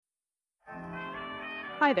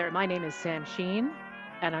Hi there, my name is Sam Sheen,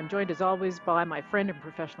 and I'm joined as always by my friend and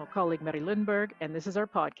professional colleague Mary Lundberg, and this is our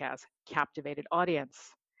podcast, Captivated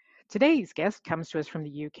Audience. Today's guest comes to us from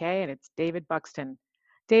the UK, and it's David Buxton.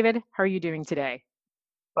 David, how are you doing today?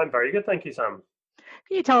 I'm very good, thank you, Sam.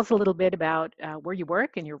 Can you tell us a little bit about where you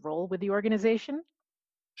work and your role with the organization?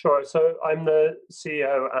 Sure. So I'm the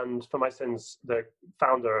CEO and, for my sins, the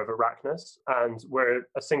founder of Arachnus, and we're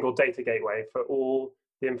a single data gateway for all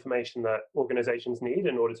the information that organizations need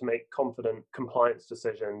in order to make confident compliance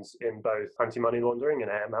decisions in both anti-money laundering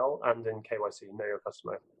and AML and in KYC, Know Your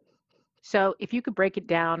Customer. So, if you could break it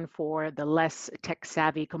down for the less tech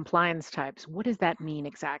savvy compliance types, what does that mean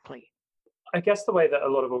exactly? I guess the way that a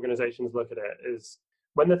lot of organizations look at it is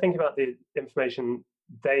when they're thinking about the information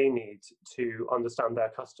they need to understand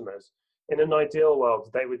their customers. In an ideal world,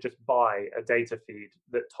 they would just buy a data feed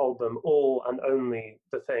that told them all and only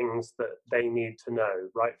the things that they need to know,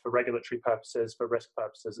 right? For regulatory purposes, for risk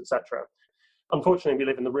purposes, etc. Unfortunately, we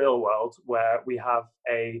live in the real world where we have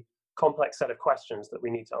a complex set of questions that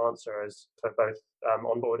we need to answer as for both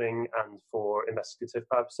onboarding and for investigative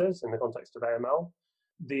purposes in the context of AML.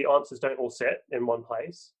 The answers don't all sit in one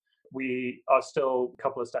place. We are still a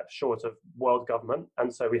couple of steps short of world government.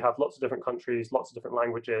 And so we have lots of different countries, lots of different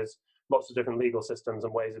languages, lots of different legal systems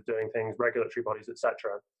and ways of doing things, regulatory bodies,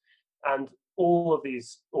 etc. And all of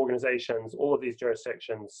these organizations, all of these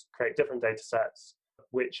jurisdictions create different data sets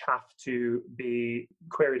which have to be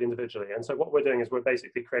queried individually. And so what we're doing is we're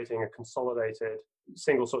basically creating a consolidated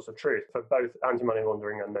single source of truth for both anti-money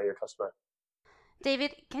laundering and Know Your Customer.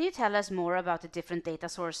 David, can you tell us more about the different data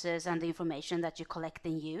sources and the information that you collect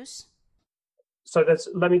and use? So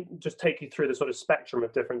let me just take you through the sort of spectrum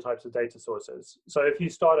of different types of data sources. So if you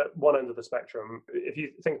start at one end of the spectrum, if you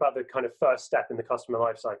think about the kind of first step in the customer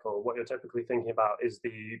lifecycle, what you're typically thinking about is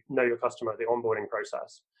the Know Your Customer, the onboarding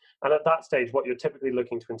process. And at that stage, what you're typically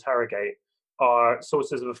looking to interrogate are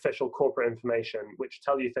sources of official corporate information, which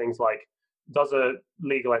tell you things like, does a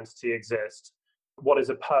legal entity exist? What is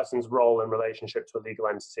a person's role in relationship to a legal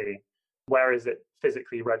entity? Where is it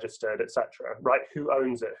physically registered, etc. Right? Who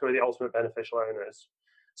owns it? Who are the ultimate beneficial owners?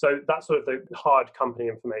 So that's sort of the hard company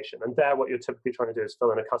information. And there, what you're typically trying to do is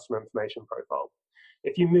fill in a customer information profile.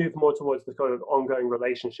 If you move more towards the kind of ongoing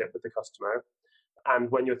relationship with the customer,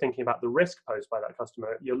 and when you're thinking about the risk posed by that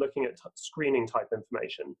customer, you're looking at screening type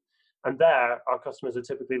information. And there, our customers are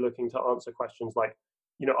typically looking to answer questions like,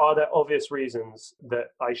 are there obvious reasons that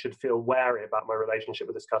I should feel wary about my relationship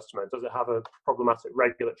with this customer? Does it have a problematic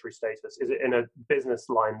regulatory status? Is it in a business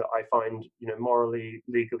line that I find, morally,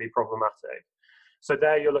 legally problematic? So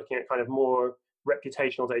there you're looking at kind of more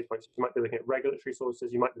reputational data points. You might be looking at regulatory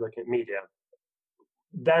sources, you might be looking at media.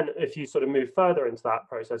 Then if you sort of move further into that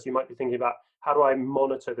process, you might be thinking about how do I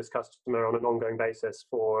monitor this customer on an ongoing basis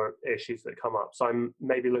for issues that come up. So I'm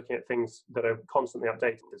maybe looking at things that are constantly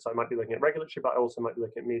updated. So I might be looking at regulatory, but I also might be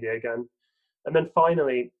looking at media again. And then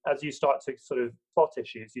finally, as you start to sort of spot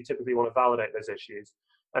issues, you typically want to validate those issues.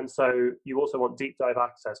 And so you also want deep dive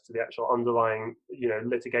access to the actual underlying,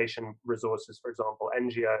 litigation resources, for example,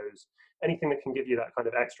 NGOs, anything that can give you that kind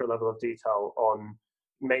of extra level of detail on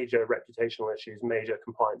major reputational issues, major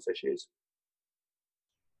compliance issues.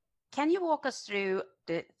 Can you walk us through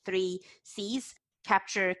the three C's: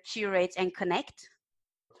 capture, curate, and connect?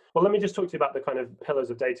 Well, let me just talk to you about the kind of pillars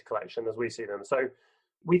of data collection as we see them. So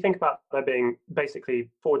we think about there being basically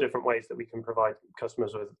four different ways that we can provide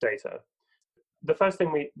customers with data. The first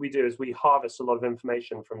thing we do is we harvest a lot of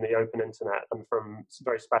information from the open internet and from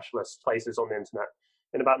very specialist places on the internet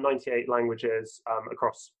in about 98 languages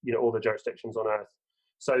across all the jurisdictions on Earth.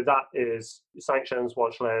 So that is sanctions,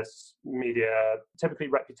 watch lists, media, typically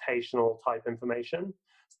reputational type information.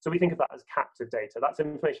 So we think of that as captive data. That's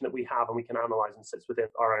information that we have and we can analyze and sits within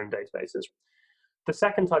our own databases. The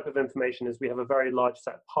second type of information is we have a very large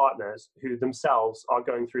set of partners who themselves are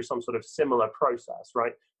going through some sort of similar process,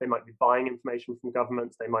 right? They might be buying information from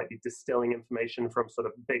governments, they might be distilling information from sort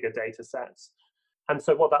of bigger data sets. And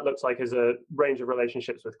so what that looks like is a range of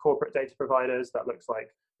relationships with corporate data providers. That looks like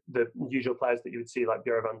the usual players that you would see like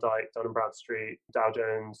Bureau van Dijk, Dun & Bradstreet, Dow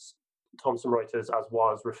Jones, Thomson Reuters, as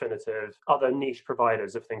was Refinitiv, other niche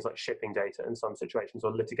providers of things like shipping data in some situations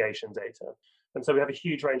or litigation data. And so we have a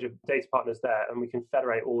huge range of data partners there, and we can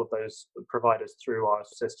federate all of those providers through our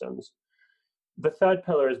systems. The third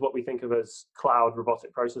pillar is what we think of as cloud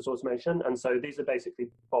robotic process automation. And so these are basically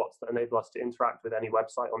bots that enable us to interact with any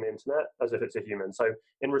website on the internet as if it's a human. So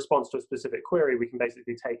in response to a specific query, we can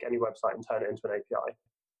basically take any website and turn it into an API.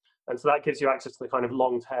 And so that gives you access to the kind of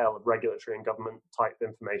long tail of regulatory and government type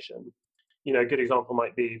information. A good example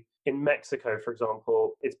might be in Mexico, for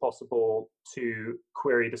example, it's possible to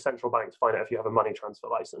query the central bank to find out if you have a money transfer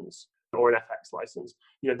license or an FX license.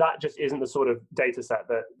 That just isn't the sort of data set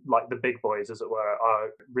that like the big boys, as it were, are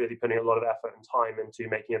really putting a lot of effort and time into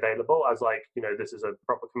making available as this is a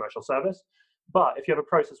proper commercial service. But if you have a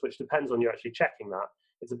process which depends on you actually checking that,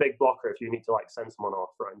 it's a big blocker if you need to send someone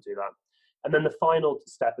off, right, and do that. And then the final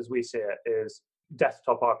step, as we see it, is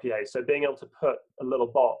desktop RPA. So being able to put a little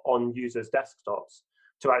bot on users' desktops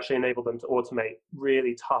to actually enable them to automate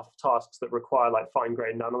really tough tasks that require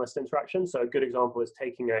fine-grained analyst interaction. So a good example is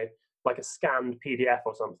taking a scanned PDF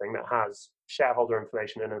or something that has shareholder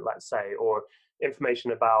information in it, let's say, or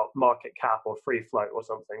information about market cap or free float or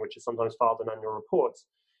something, which is sometimes filed in annual reports,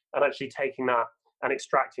 and actually taking that and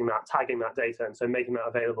extracting that, tagging that data, and so making that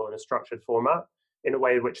available in a structured format in a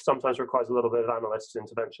way which sometimes requires a little bit of analyst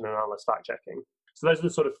intervention and analyst fact-checking. So those are the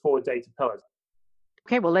sort of 4 data pillars.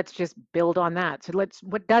 Okay, well, let's just build on that. So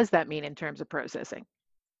what does that mean in terms of processing?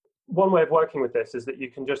 One way of working with this is that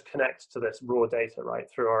you can just connect to this raw data, right,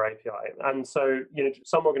 through our API. And so,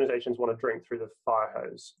 some organizations want to drink through the fire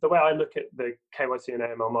hose. The way I look at the KYC and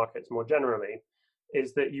AML markets more generally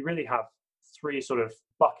is that you really have 3 sort of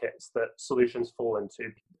buckets that solutions fall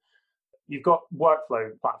into. You've got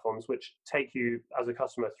workflow platforms which take you as a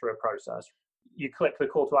customer through a process. You click the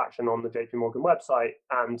call to action on the JP Morgan website,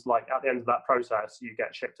 and at the end of that process, you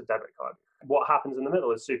get shipped a debit card. What happens in the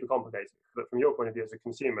middle is super complicated, but from your point of view as a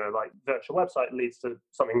consumer, virtual website leads to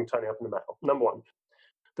something turning up in the mail, number one.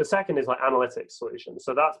 The second is analytics solutions.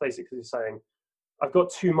 So that's basically saying, I've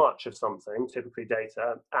got too much of something, typically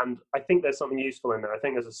data, and I think there's something useful in there. I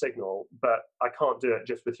think there's a signal, but I can't do it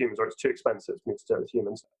just with humans, or it's too expensive for me to do it with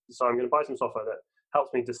humans. So I'm going to buy some software that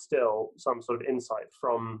helps me distill some sort of insight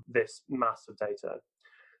from this mass of data.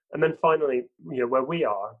 And then finally, where we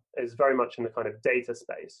are is very much in the kind of data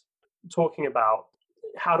space, talking about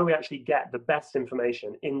how do we actually get the best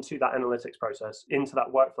information into that analytics process, into that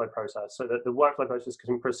workflow process, so that the workflow process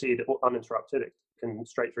can proceed uninterrupted, it can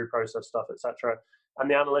straight through process stuff, etc. And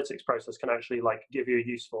the analytics process can actually give you a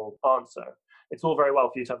useful answer. It's all very well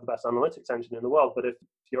for you to have the best analytics engine in the world, but if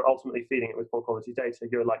you're ultimately feeding it with poor quality data,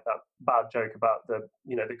 you're like that bad joke about the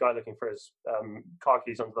guy looking for his car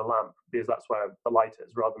keys under the lamp because that's where the light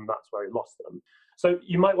is, rather than that's where he lost them. So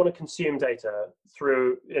you might want to consume data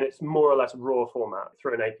in its more or less raw format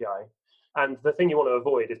through an API. And the thing you want to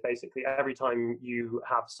avoid is basically every time you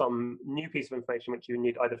have some new piece of information which you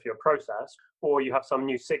need either for your process, or you have some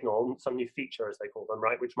new signal, some new feature, as they call them,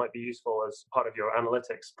 right, which might be useful as part of your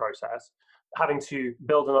analytics process, having to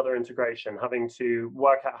build another integration, having to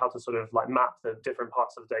work out how to sort of map the different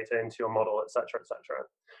parts of the data into your model, et cetera,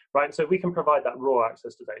 right? So we can provide that raw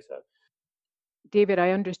access to data. David,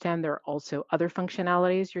 I understand there are also other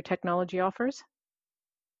functionalities your technology offers?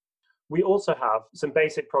 We also have some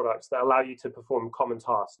basic products that allow you to perform common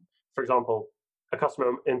tasks. For example, a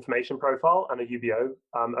customer information profile and a UBO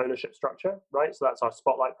ownership structure, right? So that's our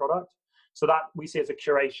Spotlight product. So that we see as a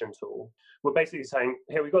curation tool. We're basically saying,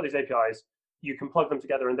 here, we've got these APIs, you can plug them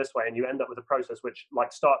together in this way, and you end up with a process which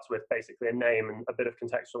starts with basically a name and a bit of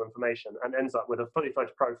contextual information, and ends up with a fully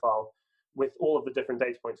fledged profile with all of the different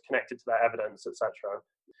data points connected to their evidence, etc.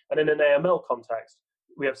 And in an AML context,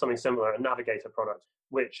 we have something similar, a Navigator product,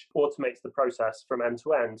 which automates the process from end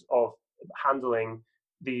to end of handling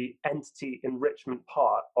the entity enrichment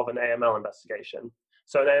part of an AML investigation.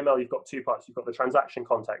 So in AML, you've got 2 parts. You've got the transaction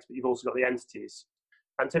context, but you've also got the entities.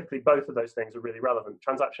 And typically, both of those things are really relevant.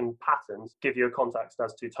 Transaction patterns give you a context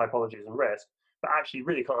as to typologies and risk, but actually you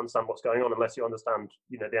really can't understand what's going on unless you understand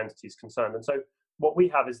the entities concerned. And so what we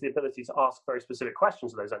have is the ability to ask very specific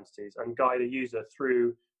questions of those entities and guide a user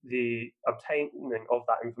through the obtaining of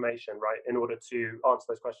that information, right, in order to answer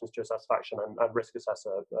those questions to your satisfaction and risk assess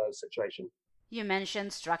a situation. You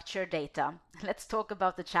mentioned structured data. Let's talk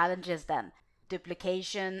about the challenges then.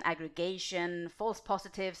 Duplication, aggregation, false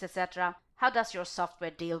positives, etc. How does your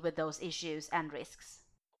software deal with those issues and risks?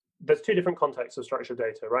 There's 2 different contexts of structured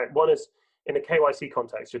data, right? One is in a KYC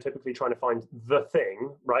context, you're typically trying to find the thing,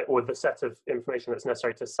 right, or the set of information that's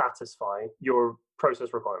necessary to satisfy your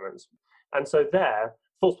process requirements. And so there,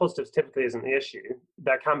 false positives typically isn't the issue.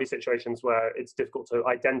 There can be situations where it's difficult to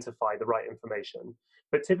identify the right information.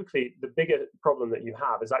 But typically, the bigger problem that you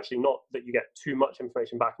have is actually not that you get too much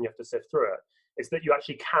information back and you have to sift through it. It's that you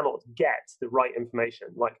actually cannot get the right information.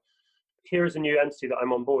 Here is a new entity that I'm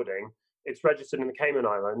onboarding. It's registered in the Cayman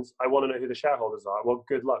Islands. I want to know who the shareholders are. Well,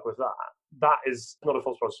 good luck with that. That is not a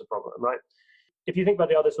false positive problem, right? If you think about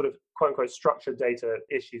the other sort of quote-unquote structured data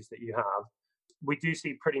issues that you have, we do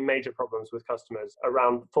see pretty major problems with customers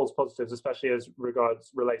around false positives, especially as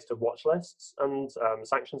relates to watch lists and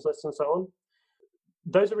sanctions lists and so on.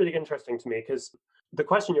 Those are really interesting to me because the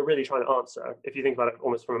question you're really trying to answer, if you think about it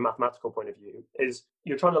almost from a mathematical point of view, is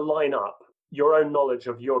you're trying to line up your own knowledge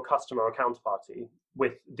of your customer or counterparty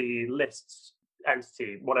with the list's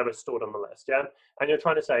entity, whatever's stored on the list, yeah? And you're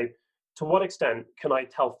trying to say, to what extent can I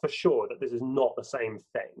tell for sure that this is not the same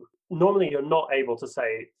thing? Normally, you're not able to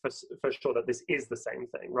say for sure that this is the same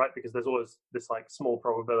thing, right? Because there's always this like small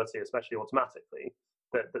probability, especially automatically,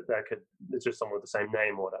 that there could, it's just someone with the same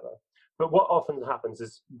name or whatever. But what often happens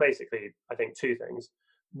is basically, I think, two things.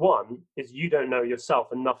 One is you don't know yourself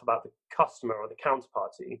enough about the customer or the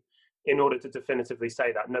counterparty in order to definitively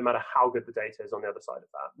say that, no matter how good the data is on the other side of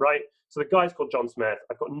that, right? So the guy's called John Smith.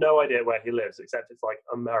 I've got no idea where he lives, except it's like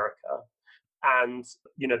America. And,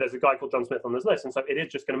 you know, there's a guy called John Smith on this list. And so it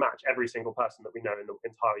is just going to match every single person that we know in the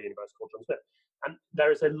entire universe called John Smith. And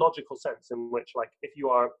there is a logical sense in which, like, if you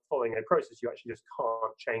are following a process, you actually just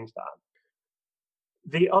can't change that.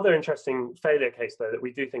 The other interesting failure case, though, that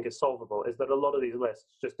we do think is solvable is that a lot of these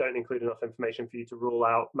lists just don't include enough information for you to rule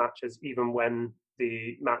out matches, even when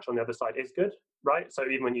the match on the other side is good, right? So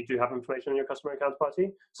even when you do have information on your customer and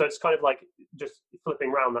counterparty. So it's kind of like just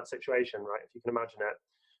flipping around that situation, right? If you can imagine it.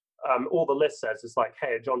 All the list says is like,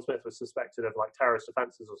 hey, John Smith was suspected of like terrorist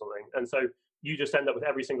offenses or something. And so you just end up with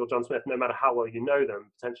every single John Smith, no matter how well you know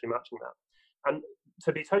them, potentially matching that. And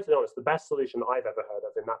to be totally honest, the best solution I've ever heard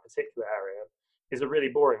of in that particular area is a really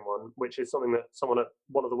boring one, which is something that someone at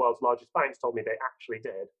one of the world's largest banks told me they actually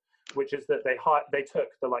did, which is that they took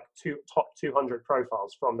the like top 200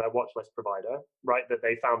 profiles from their watch list provider, right, that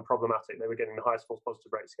they found problematic, they were getting the highest false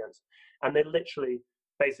positive rates against, and they literally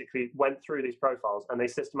basically went through these profiles and they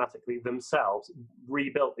systematically themselves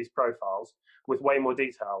rebuilt these profiles with way more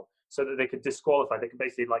detail so that they could disqualify, they could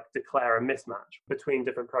basically like declare a mismatch between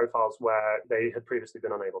different profiles where they had previously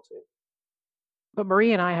been unable to. But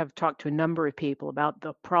Marie and I have talked to a number of people about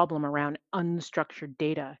the problem around unstructured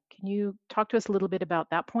data. Can you talk to us a little bit about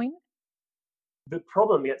that point? The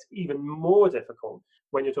problem gets even more difficult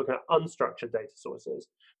when you're talking about unstructured data sources.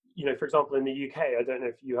 You know, for example, in the UK, I don't know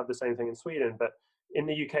if you have the same thing in Sweden, but in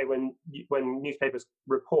the UK, when newspapers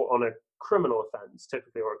report on a criminal offence,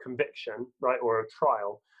 typically, or a conviction, right, or a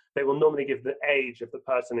trial, they will normally give the age of the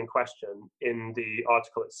person in question in the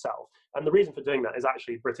article itself. And the reason for doing that is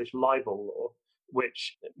actually British libel law,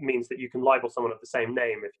 which means that you can libel someone of the same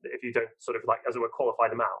name if you don't sort of like, as it were, qualify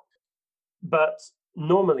them out. But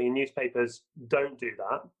normally newspapers don't do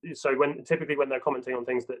that. So typically when they're commenting on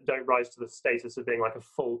things that don't rise to the status of being like a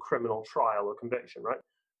full criminal trial or conviction, right?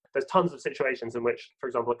 There's tons of situations in which, for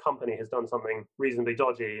example, a company has done something reasonably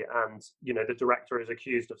dodgy and, you know, the director is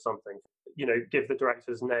accused of something. You know, give the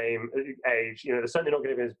director's name, age, you know, they're certainly not going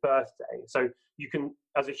to give his birthday. So you can,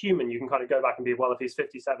 as a human, you can kind of go back and be, well, if he's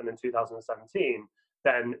 57 in 2017,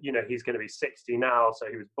 then, you know, he's going to be 60 now. So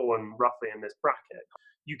he was born roughly in this bracket.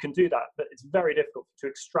 You can do that, but it's very difficult to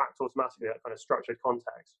extract automatically that kind of structured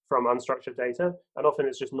context from unstructured data. And often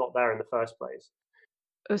it's just not there in the first place.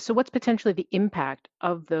 So what's potentially the impact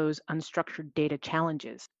of those unstructured data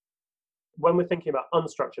challenges? When we're thinking about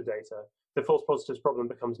unstructured data, the false positives problem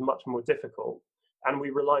becomes much more difficult. And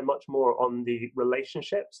we rely much more on the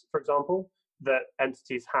relationships, for example, that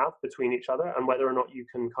entities have between each other and whether or not you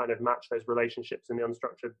can kind of match those relationships in the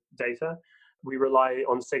unstructured data. We rely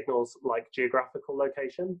on signals like geographical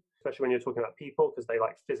location, especially when you're talking about people, because they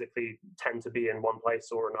like physically tend to be in one place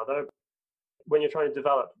or another. When you're trying to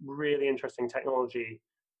develop really interesting technology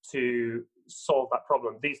to solve that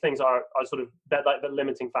problem, these things are sort of, they're like the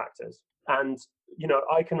limiting factors. And, you know,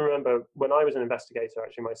 I can remember when I was an investigator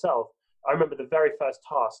actually myself, I remember the very first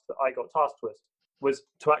task that I got tasked with was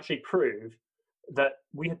to actually prove that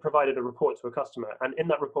we had provided a report to a customer. And in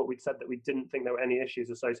that report, we'd said that we didn't think there were any issues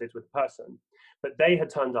associated with the person. But they had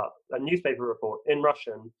turned up a newspaper report in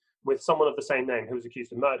Russian with someone of the same name who was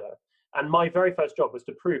accused of murder. And my very first job was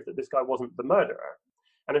to prove that this guy wasn't the murderer.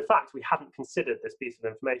 And in fact, we hadn't considered this piece of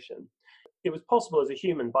information. It was possible as a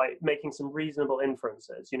human by making some reasonable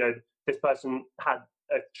inferences. You know, this person had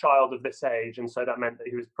a child of this age, and so that meant that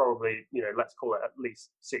he was probably, you know, let's call it at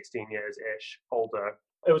least 16 years-ish older.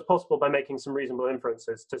 It was possible by making some reasonable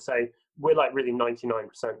inferences to say, we're like really 99%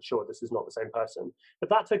 sure this is not the same person. But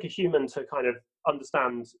that took a human to kind of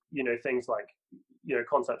understand, you know, things like, you know,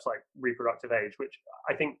 concepts like reproductive age, which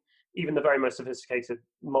I think even the very most sophisticated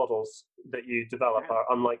models that you develop are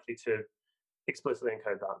unlikely to explicitly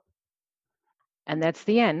encode that. And that's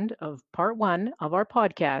the end of part 1 of our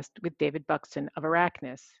podcast with David Buxton of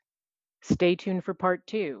Arachnus. Stay tuned for part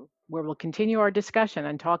 2, where we'll continue our discussion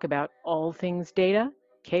and talk about all things data,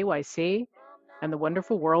 KYC, and the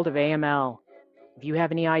wonderful world of AML. If you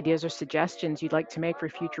have any ideas or suggestions you'd like to make for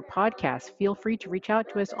future podcasts, feel free to reach out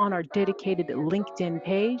to us on our dedicated LinkedIn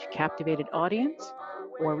page, Captivated Audience,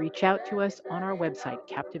 or reach out to us on our website,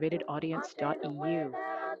 captivatedaudience.eu.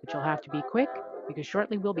 But you'll have to be quick because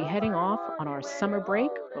shortly we'll be heading off on our summer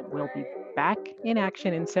break, but we'll be back in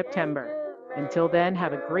action in September. Until then,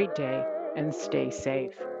 have a great day and stay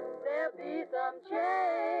safe.